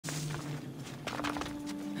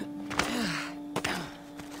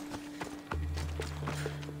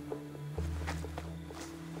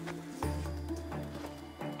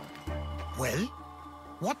Well?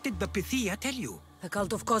 What did the Pythia tell you? The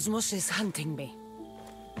cult of Cosmos is hunting me.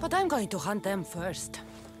 But I'm going to hunt them first.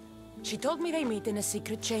 She told me they meet in a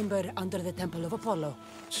secret chamber under the Temple of Apollo.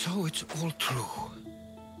 So it's all true.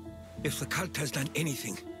 If the cult has done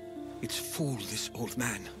anything, it's fooled this old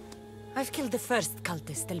man. I've killed the first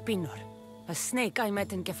cultist, El Pinor, a snake I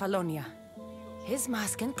met in Kefalonia. His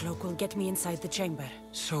mask and cloak will get me inside the chamber.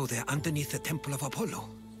 So they're underneath the Temple of Apollo?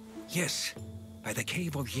 Yes, by the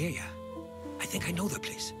cave of Yea. I think I know the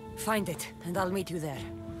place. Find it, and I'll meet you there.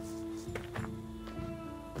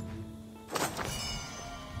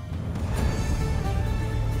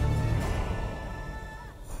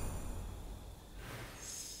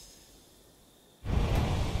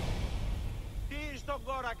 Τι στον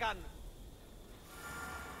Κόρακαν!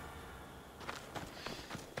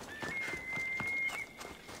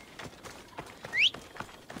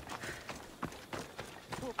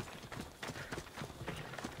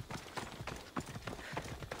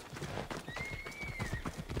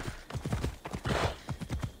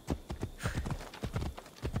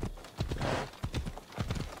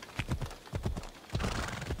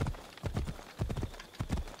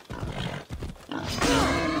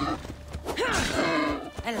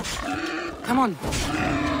 Come on.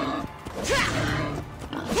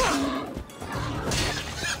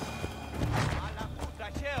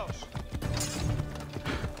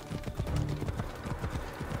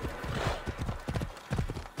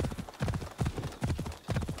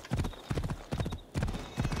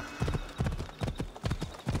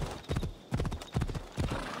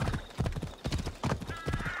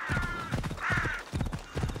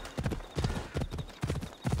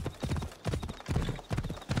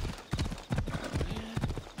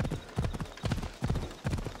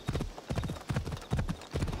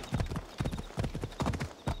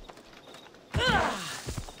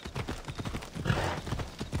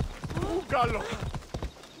 Καλό!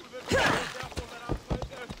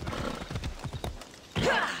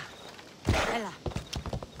 Έλα.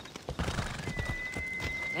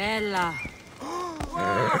 Έλα.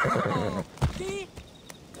 Τι!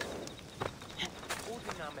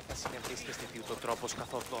 Ούτε να με θα συνεχίσετε στη το τρόπος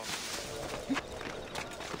καθοδόν.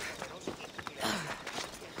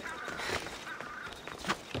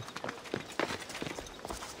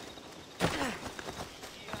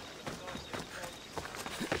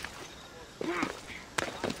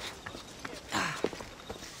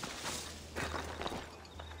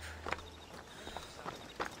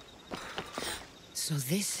 So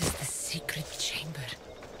this is the secret chamber.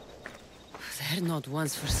 They're not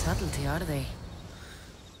ones for subtlety, are they?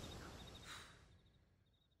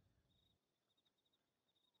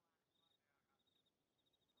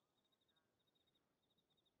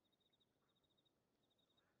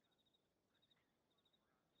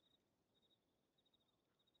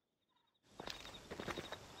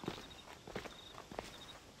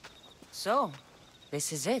 So,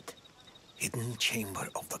 this is it. Hidden chamber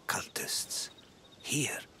of the cultists.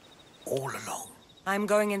 Here, all alone. I'm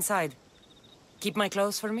going inside. Keep my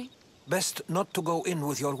clothes for me? Best not to go in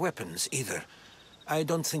with your weapons, either. I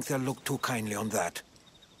don't think they'll look too kindly on that.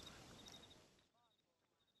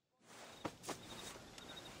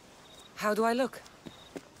 How do I look?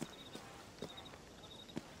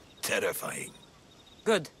 Terrifying.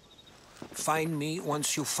 Good. Find me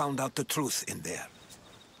once you've found out the truth in there.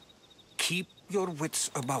 Keep your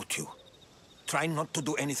wits about you. Try not to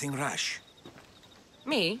do anything rash.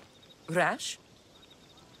 Me? Rash?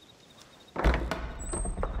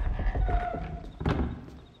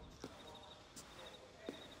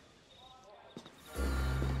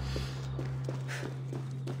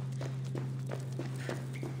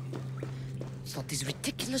 Thought these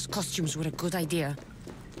ridiculous costumes were a good idea.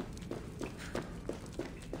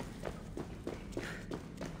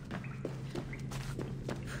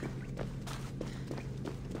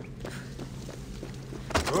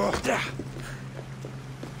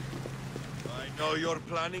 I know you're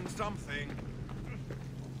planning something.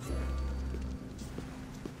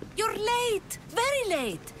 You're late! Very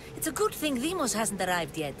late! It's a good thing Deimos hasn't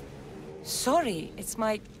arrived yet. Sorry, it's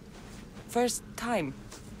my first time.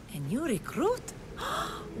 A new recruit?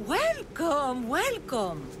 Welcome,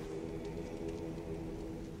 welcome!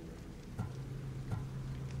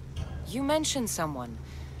 You mentioned someone.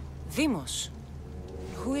 Deimos.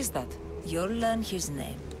 Who is that? You'll learn his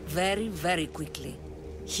name very, very quickly.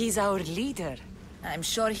 He's our leader. I'm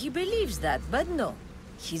sure he believes that, but no.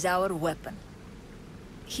 He's our weapon.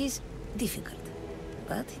 He's difficult,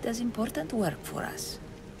 but he does important work for us.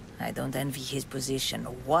 I don't envy his position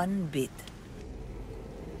one bit.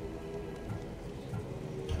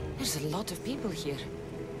 There's a lot of people here.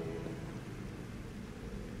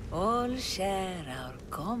 All share our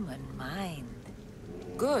common mind.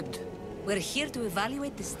 Good. We're here to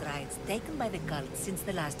evaluate the strides taken by the cult since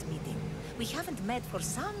the last meeting. We haven't met for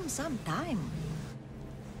some time.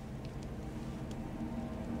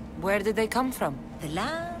 Where did they come from? The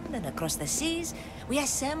land and across the seas, we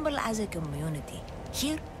assemble as a community.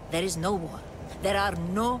 Here, there is no war. There are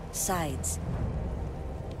no sides.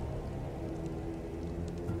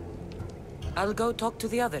 I'll go talk to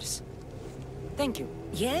the others. Thank you.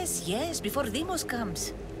 Yes, before Demos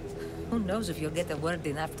comes. Who knows if you'll get a word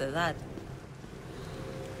in after that.